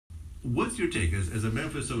What's your take as a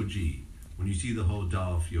Memphis OG when you see the whole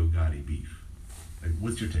Dolph Yo Gotti beef? Like,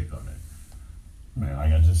 what's your take on that? Man,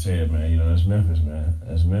 like I just said, man, that's Memphis, man.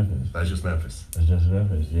 That's Memphis. That's just Memphis. That's just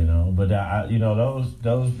Memphis, But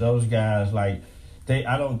those guys, like,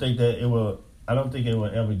 I don't think it will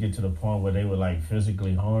ever get to the point where they would like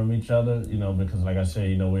physically harm each other, because like I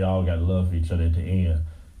said, we all got love for each other at the end.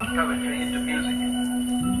 Coming to the music.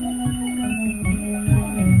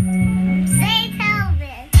 Say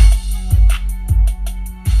Pelvis.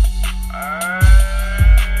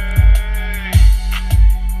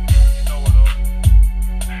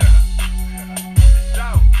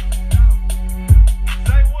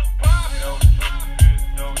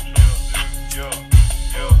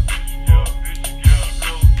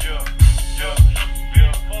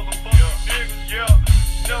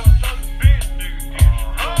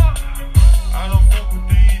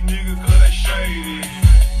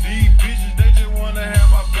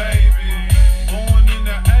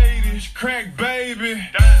 Crack baby.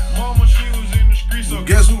 Damn. Mama, she was in the streets, so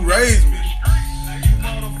guess who raised me? You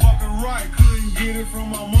motherfucking right, couldn't get it from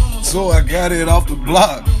my mama. So I got it off the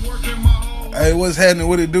block. Hey, what's happening?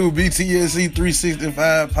 What it do? BTSC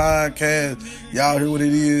 365 podcast. Y'all hear what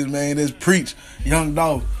it is, man. That's Preach. Young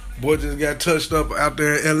Dolph. Boy just got touched up out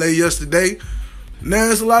there in LA yesterday. Now,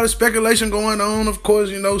 there's a lot of speculation going on. Of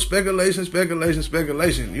course, speculation.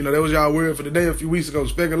 That was y'all word for the day a few weeks ago.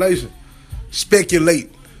 Speculation.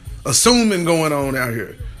 Speculate. Assuming going on out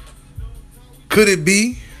here. Could it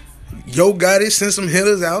be Yo Gotti sent some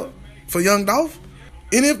hitters out for Young Dolph?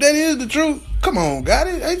 And if that is the truth, come on,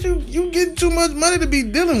 Gotti, ain't you getting too much money to be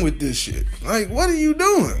dealing with this shit? Like, what are you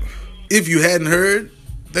doing? If you hadn't heard,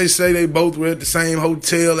 they say they both were at the same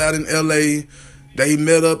hotel out in LA. They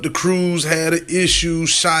met up, the crews had an issue,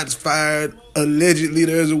 shots fired. Allegedly,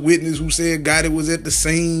 there's a witness who said Gotti was at the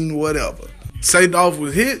scene, whatever. Say Dolph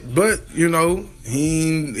was hit, but,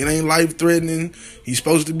 it ain't life-threatening. He's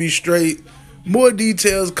supposed to be straight. More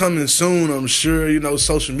details coming soon, I'm sure.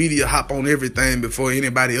 Social media hop on everything before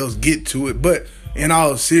anybody else get to it. But in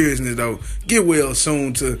all seriousness, though, get well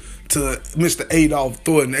soon to Mr. Adolph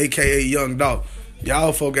Thornton, a.k.a. Young Dolph.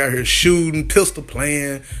 Y'all folk out here shooting, pistol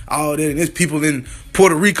playing, all that. And there's people in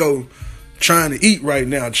Puerto Rico trying to eat right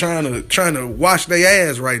now, trying to wash their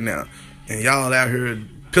ass right now. And y'all out here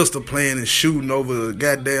pistol playing and shooting over a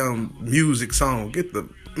goddamn music song.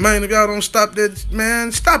 Man, if y'all don't stop that,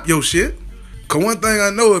 man, stop your shit. Cause one thing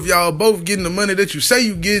I know, if y'all both getting the money that you say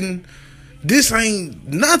you getting, this ain't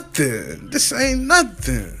nothing.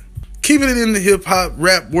 Keeping it in the hip hop,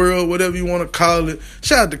 rap world, whatever you want to call it.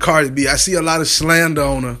 Shout out to Cardi B. I see a lot of slander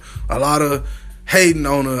on her, a lot of hating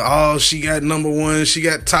on her. Oh, she got number one. She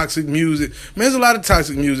got toxic music. Man, there's a lot of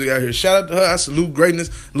toxic music out here. Shout out to her. I salute greatness.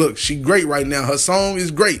 Look, she great right now. Her song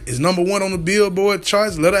is great. It's number one on the Billboard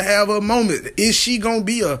charts. Let her have her moment. Is she going to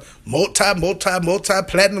be a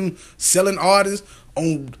multi-platinum selling artist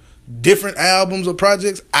on different albums or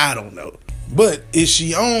projects? I don't know. But is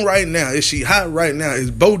she on right now? Is she hot right now?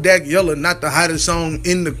 Is Bodak Yellow not the hottest song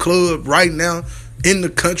in the club right now? In the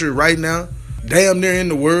country right now? Damn near in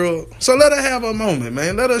the world. So let her have her moment,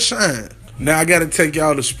 man. Let her shine. Now I gotta take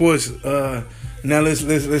y'all to sports. Now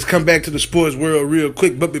let's come back to the sports world real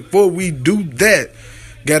quick. But before we do that,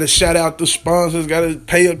 gotta shout out the sponsors. Gotta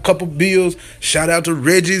pay a couple bills. Shout out to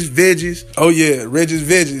Reggie's Veggies. Oh yeah, Reggie's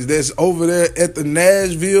Veggies. That's over there at the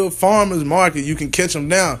Nashville Farmers Market. You can catch them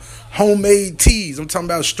now. Homemade teas. I'm talking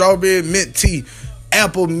about strawberry mint tea,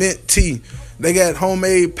 apple mint tea. They got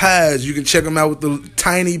homemade pies. You can check them out with the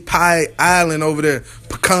Tiny Pie Island over there.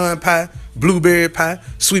 Pecan pie, blueberry pie,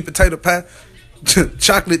 sweet potato pie,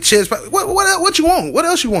 chocolate chess pie. What you want? What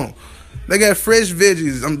else you want? They got fresh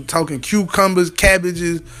veggies. I'm talking cucumbers,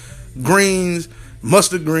 cabbages, greens,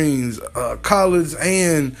 mustard greens, collards,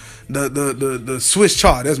 and the Swiss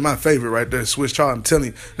chard. That's my favorite right there, Swiss chard. I'm telling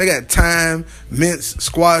you. They got thyme, mince,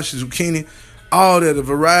 squash, zucchini, all that, a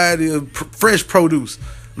variety of fresh produce.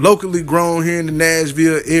 Locally grown here in the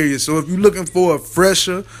Nashville area. So if you're looking for a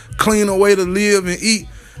fresher, cleaner way to live and eat,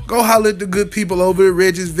 go holler at the good people over at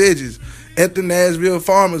Reggie's Veggies at the Nashville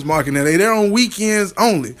Farmers Market. Now, they're there on weekends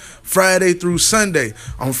only, Friday through Sunday.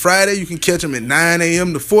 On Friday, you can catch them at 9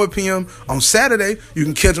 a.m. to 4 p.m. On Saturday, you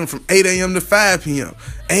can catch them from 8 a.m. to 5 p.m.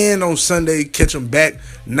 And on Sunday, catch them back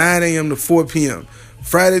 9 a.m. to 4 p.m.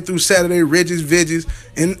 Friday through Saturday, Reggie's Veggies.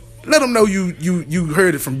 And let them know you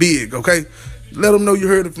heard it from Big, okay? Let them know you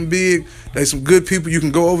heard it from Big. They some good people. You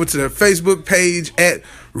can go over to their Facebook page at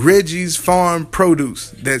Reggie's Farm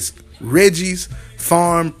Produce. That's Reggie's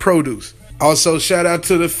Farm Produce. Also, shout out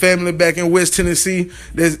to the family back in West Tennessee.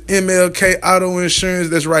 There's MLK Auto Insurance.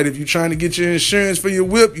 That's right. If you're trying to get your insurance for your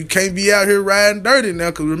whip, you can't be out here riding dirty now,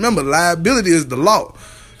 because remember, liability is the law.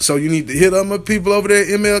 So you need to hit up my people over there at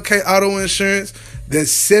MLK Auto Insurance.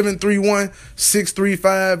 That's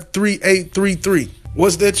 731-635-3833.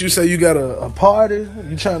 What's that? You say you got a party?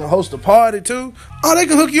 You trying to host a party too? Oh, they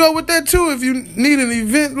can hook you up with that too if you need an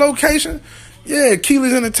event location. Yeah,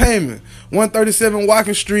 Keely's Entertainment, 137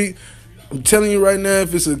 Walking Street. I'm telling you right now,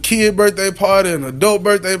 if it's a kid birthday party, an adult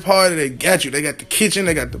birthday party, they got you. They got the kitchen,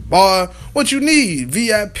 they got the bar. What you need?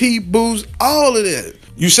 VIP, booths, all of that.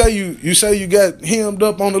 You say you got hemmed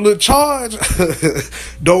up on a little charge?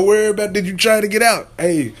 Don't worry about that. You trying to get out.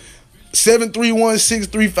 Hey,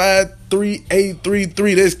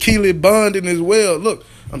 731-635-3833. That's Keely bonding as well. Look,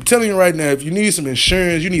 I'm telling you right now, if you need some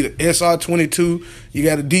insurance, you need an SR22, you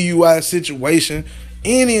got a DUI situation,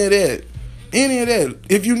 any of that.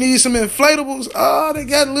 If you need some inflatables, they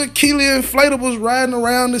got little Keely inflatables riding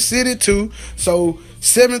around the city too. So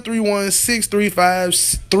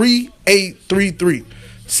 731-635-3833.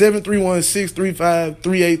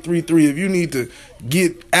 731-635-3833. If you need to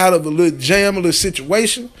get out of a little jam, a little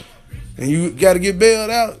situation, and you got to get bailed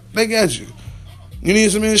out, they got you. You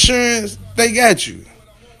need some insurance, they got you.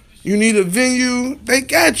 You need a venue, they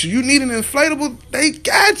got you. You need an inflatable, they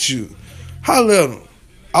got you. Holla at them.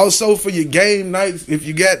 Also, for your game nights, if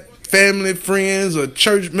you got family, friends, or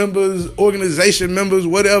church members, organization members,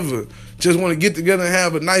 whatever, just want to get together and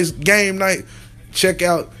have a nice game night, check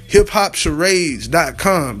out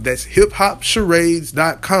hiphopcharades.com. That's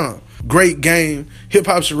hiphopcharades.com. Great game. Hip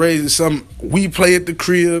Hop Charades is something we play at the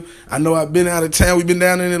crib. I know I've been out of town. We've been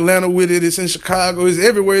down in Atlanta with it. It's in Chicago. It's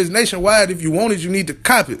everywhere. It's nationwide. If you want it, you need to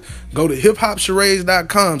cop it. Go to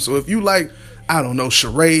hiphopcharades.com. So if you like, I don't know,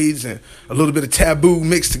 charades and a little bit of taboo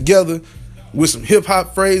mixed together with some hip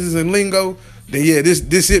hop phrases and lingo, then yeah,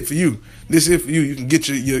 this it for you. This it for you. You can get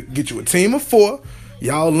you a team of 4.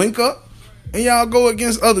 Y'all link up and y'all go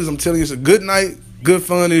against others. I'm telling you, it's a good night, good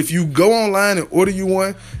fun. If you go online and order you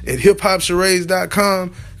one at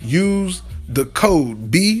hiphopcharades.com, use the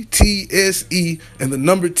code BTSE and the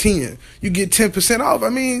number 10. You get 10% off. I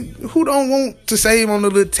mean, who don't want to save on the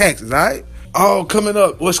little taxes, all right? Oh, coming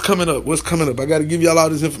up. What's coming up? I got to give y'all all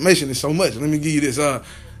this information. It's so much. Let me give you this.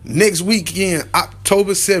 Next weekend,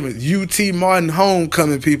 October 7th, UT Martin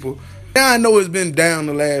Homecoming, people. Now, I know it's been down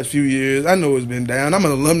the last few years. I know it's been down. I'm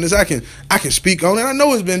an alumnus. I can speak on it. I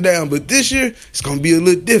know it's been down, but this year, it's going to be a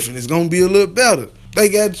little different. It's going to be a little better. They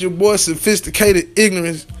got your boy Sophisticated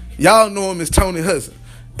Ignorance. Y'all know him as Tony Hudson.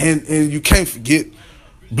 And you can't forget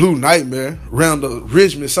Blue Nightmare, Randall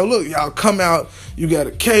Richmond. So look, y'all come out. You got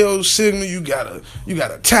a KO Sigma. You got a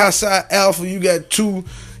Towside Alpha. You got 2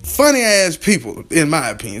 funny ass people, in my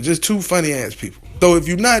opinion. Just 2 funny ass people. So if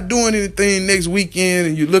you're not doing anything next weekend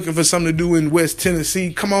and you're looking for something to do in West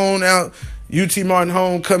Tennessee, come on out. UT Martin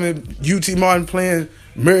Homecoming. UT Martin playing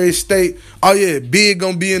Murray State. Oh yeah, Big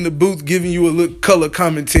gonna be in the booth giving you a little color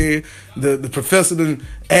commentary. The professor done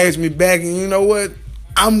asked me back, and you know what?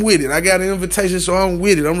 I'm with it. I got an invitation, so I'm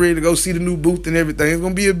with it. I'm ready to go see the new booth and everything. It's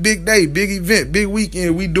going to be a big day, big event, big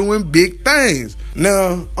weekend. We doing big things.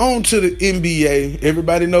 Now, on to the NBA.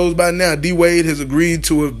 Everybody knows by now, D-Wade has agreed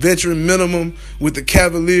to a veteran minimum with the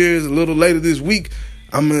Cavaliers a little later this week.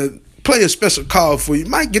 I'm going to play a special call for you.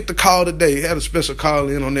 Might get the call today. Had a special call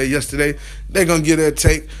in on there yesterday. They're going to get their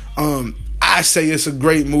take. I say it's a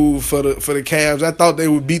great move for the Cavs. I thought they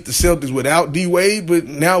would beat the Celtics without D-Wade, but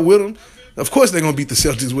now with them, of course they're going to beat the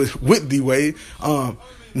Celtics with D-Wade.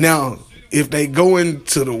 Now, if they go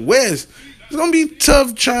into the West, it's going to be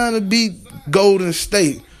tough trying to beat Golden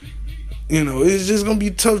State. You know, it's just going to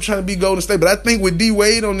be tough trying to beat Golden State. But I think with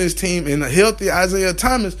D-Wade on this team and a healthy Isaiah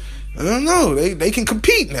Thomas, I don't know, they can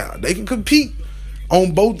compete now. They can compete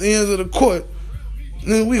on both ends of the court.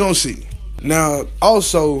 And we're going to see. Now,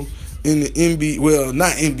 also in the NBA, well,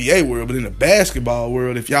 not NBA world, but in the basketball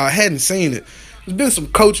world, if y'all hadn't seen it, there's been some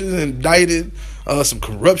coaches indicted, some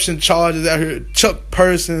corruption charges out here. Chuck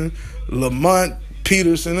Person, Lamont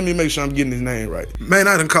Peterson. Let me make sure I'm getting his name right. Man,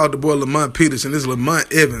 I done called the boy Lamont Peterson. This is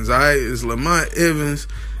Lamont Evans, all right? It's Lamont Evans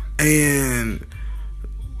and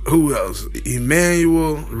who else?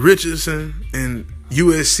 Emmanuel Richardson and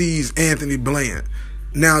USC's Anthony Bland.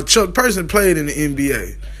 Now, Chuck Person played in the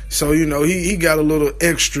NBA. So, you know, he got a little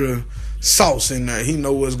extra sauce in there. He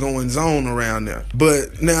know what's going on around there.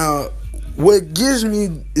 But now, what gives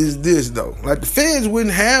me is this, though. Like, the fans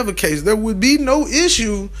wouldn't have a case. There would be no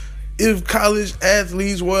issue if college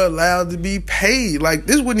athletes were allowed to be paid. Like,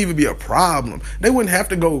 this wouldn't even be a problem. They wouldn't have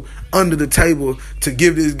to go under the table to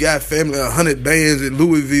give this guy family 100 bands at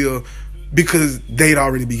Louisville because they'd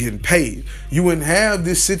already be getting paid. You wouldn't have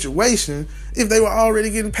this situation if they were already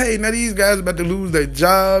getting paid. Now these guys are about to lose their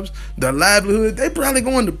jobs, their livelihood. They probably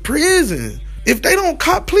going to prison. If they don't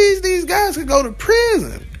cop please, these guys could go to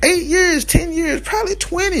prison. 8 years, 10 years, probably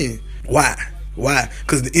 20. Why?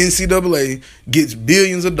 Because the NCAA gets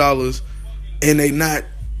billions of dollars and they not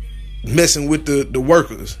messing with the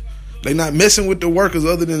workers. They not messing with the workers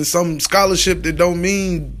other than some scholarship that don't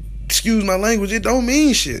mean, excuse my language, it don't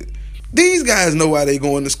mean shit. These guys know why they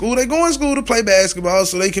going to school. They go in school to play basketball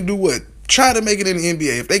so they can do what? Try to make it in the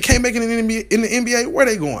NBA. If they can't make it in the NBA, where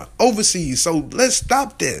they going? Overseas. So let's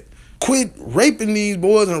stop that. Quit raping these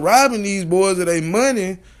boys and robbing these boys of their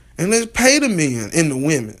money, and let's pay the men and the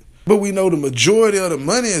women. But we know the majority of the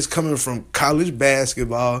money is coming from college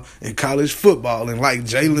basketball and college football. And like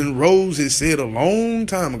Jalen Rose has said a long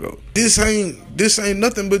time ago, this ain't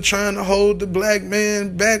nothing but trying to hold the black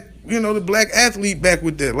man back, the black athlete back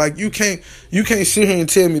with that. Like you can't sit here and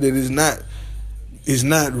tell me that it's not,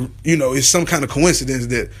 it's some kind of coincidence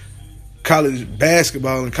that college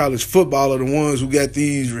basketball and college football are the ones who got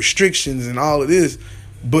these restrictions and all of this,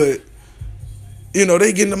 but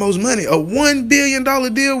they getting the most money. A $1 billion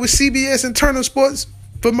deal with CBS and Turner Sports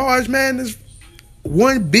for March Madness.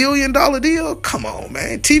 $1 billion deal? Come on,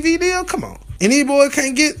 man. TV deal? Come on. Any boy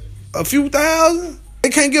can't get a few thousand? They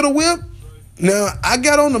can't get a whip? Now, I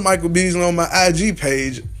got on the Michael Beasley on my IG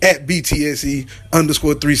page at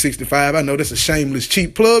BTSE_365. I know that's a shameless,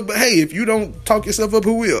 cheap plug, but hey, if you don't talk yourself up,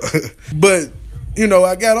 who will? But,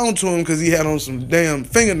 I got on to him because he had on some damn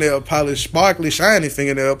fingernail polish, sparkly, shiny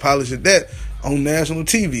fingernail polish at that on national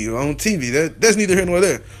TV or on TV. That's neither here nor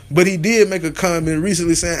there. But he did make a comment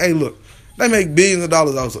recently saying, hey, look, they make billions of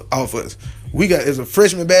dollars off us. We got, as a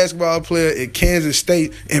freshman basketball player at Kansas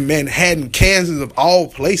State in Manhattan, Kansas, of all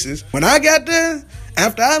places. When I got there,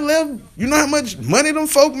 after I left, you know how much money them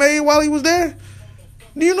folk made while he was there?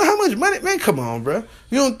 Do you know how much money? Man, come on, bro.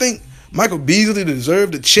 You don't think Michael Beasley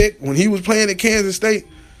deserved a check when he was playing at Kansas State?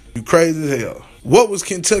 You crazy as hell. What was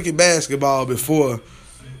Kentucky basketball before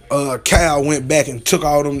Cal went back and took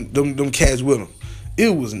all them cats with him? It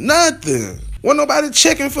was nothing. Wasn't nobody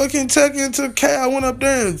checking for Kentucky until Cal went up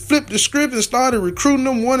there and flipped the script and started recruiting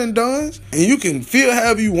them one and dones. And you can feel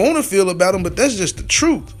however you want to feel about them, but that's just the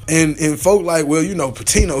truth. And folk like, well,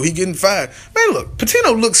 Pitino, he getting fired. Man, look,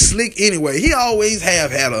 Pitino looks slick anyway. He always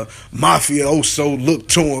have had a mafioso look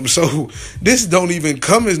to him. So this don't even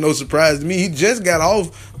come as no surprise to me. He just got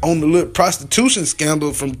off on the little prostitution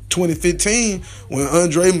scandal from 2015 when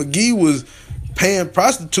Andre McGee was paying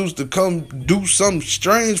prostitutes to come do something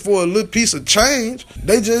strange for a little piece of change.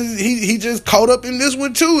 He just caught up in this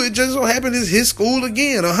one too. It just so happened it's his school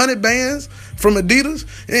again. 100 bands from Adidas,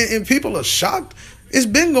 and people are shocked. It's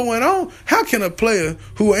been going on. How can a player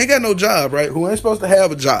who ain't got no job, right, who ain't supposed to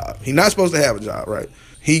have a job, he not supposed to have a job, right,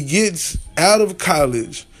 he gets out of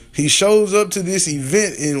college, he shows up to this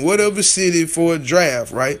event in whatever city for a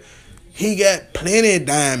draft, right? He got plenty of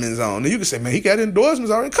diamonds on. And you can say, man, he got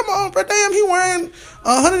endorsements already. Come on, bro. Damn, he wearing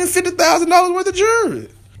 $150,000 worth of jewelry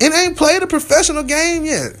and ain't played a professional game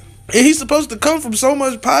yet. And he's supposed to come from so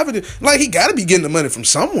much poverty. Like, he got to be getting the money from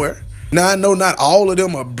somewhere. Now, I know not all of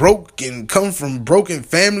them are broke and come from broken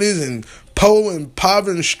families and poor and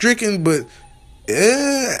poverty-stricken, but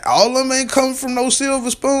all of them ain't come from no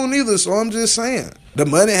silver spoon either. So I'm just saying, the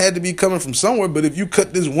money had to be coming from somewhere. But if you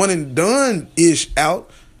cut this one and done-ish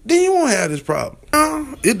out, then you won't have this problem.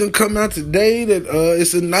 It done come out today that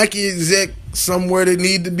it's a Nike exec somewhere that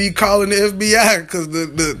need to be calling the FBI because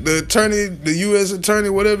the attorney, the U.S. attorney,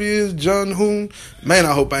 whatever he is, John Hoon. Man,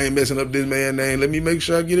 I hope I ain't messing up this man's name. Let me make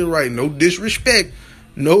sure I get it right. No disrespect.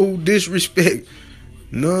 No disrespect.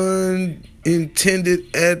 None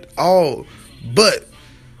intended at all. But,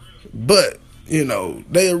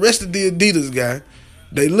 they arrested the Adidas guy.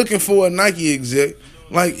 They looking for a Nike exec.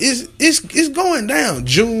 Like, it's going down.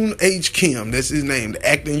 June H. Kim, that's his name, the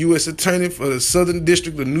acting U.S. attorney for the Southern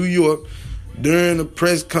District of New York, during a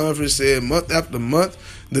press conference said month after month,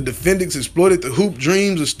 the defendants exploited the hoop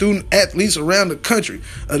dreams of student athletes around the country,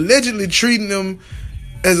 allegedly treating them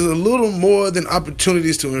as a little more than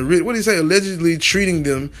opportunities to enrich. What did he say? Allegedly treating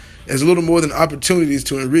them as little more than opportunities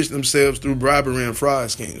to enrich themselves through bribery and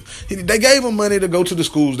fraud schemes. They gave them money to go to the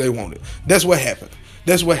schools they wanted. That's what happened.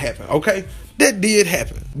 Okay? That did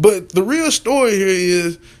happen. But the real story here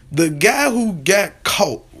is the guy who got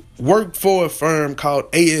caught worked for a firm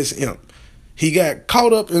called ASM. He got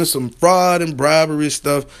caught up in some fraud and bribery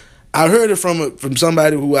stuff. I heard it from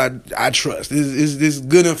somebody who I trust. This is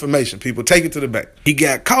good information, people. Take it to the bank. He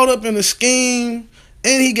got caught up in a scheme,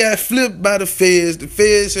 and he got flipped by the feds. The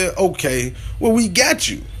feds said, okay, well, we got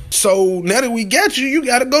you. So now that we got you, you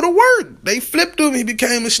got to go to work. They flipped him. He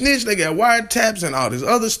became a snitch. They got wiretaps and all this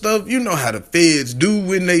other stuff. You know how the feds do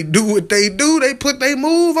when they do what they do. They put their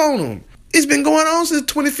move on them. It's been going on since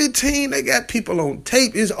 2015. They got people on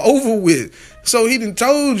tape. It's over with. So he done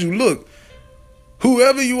told you, look,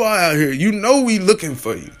 whoever you are out here, you know we looking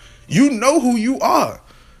for you. You know who you are.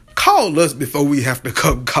 Call us before we have to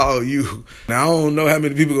come call you. Now, I don't know how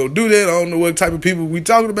many people gonna do that. I don't know what type of people we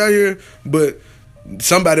talking about here, but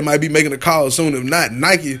somebody might be making a call soon. If not,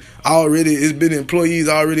 Nike already, it's been employees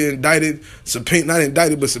already indicted, not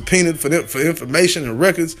indicted, but subpoenaed for information and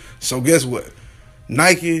records. So guess what?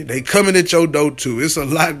 Nike, they coming at your door too. It's a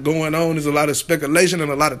lot going on. There's a lot of speculation and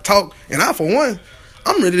a lot of talk. And I, for one,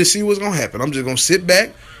 I'm ready to see what's going to happen. I'm just going to sit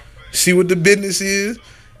back, see what the business is,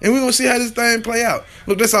 and we're going to see how this thing play out.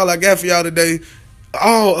 Look, that's all I got for y'all today.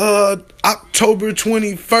 October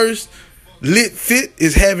 21st, Lit Fit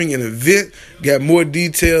is having an event. Got more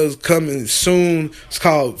details coming soon. It's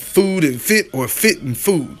called Food and Fit or Fit and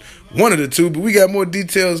Food. One of the two, but we got more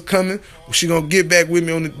details coming. She going to get back with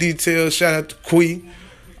me on the details. Shout out to Quee.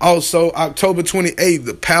 Also, October 28th,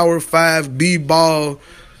 the Power 5 B-Ball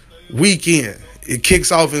weekend. It kicks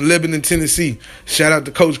off in Lebanon, Tennessee. Shout out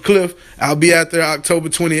to Coach Cliff. I'll be out there October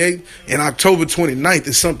 28th. And October 29th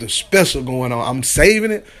is something special going on. I'm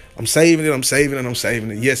saving it.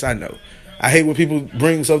 Yes, I know. I hate when people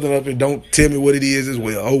bring something up and don't tell me what it is as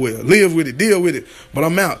well. Oh, well. Live with it. Deal with it. But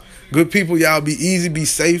I'm out. Good people, y'all be easy, be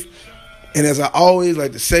safe. And as I always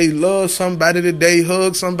like to say, love somebody today,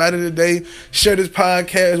 hug somebody today, share this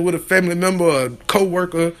podcast with a family member, a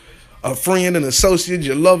co-worker, a friend, an associate,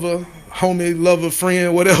 your lover, homie, lover,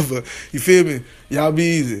 friend, whatever. You feel me? Y'all be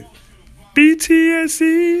easy.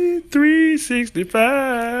 BTSC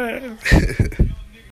 365.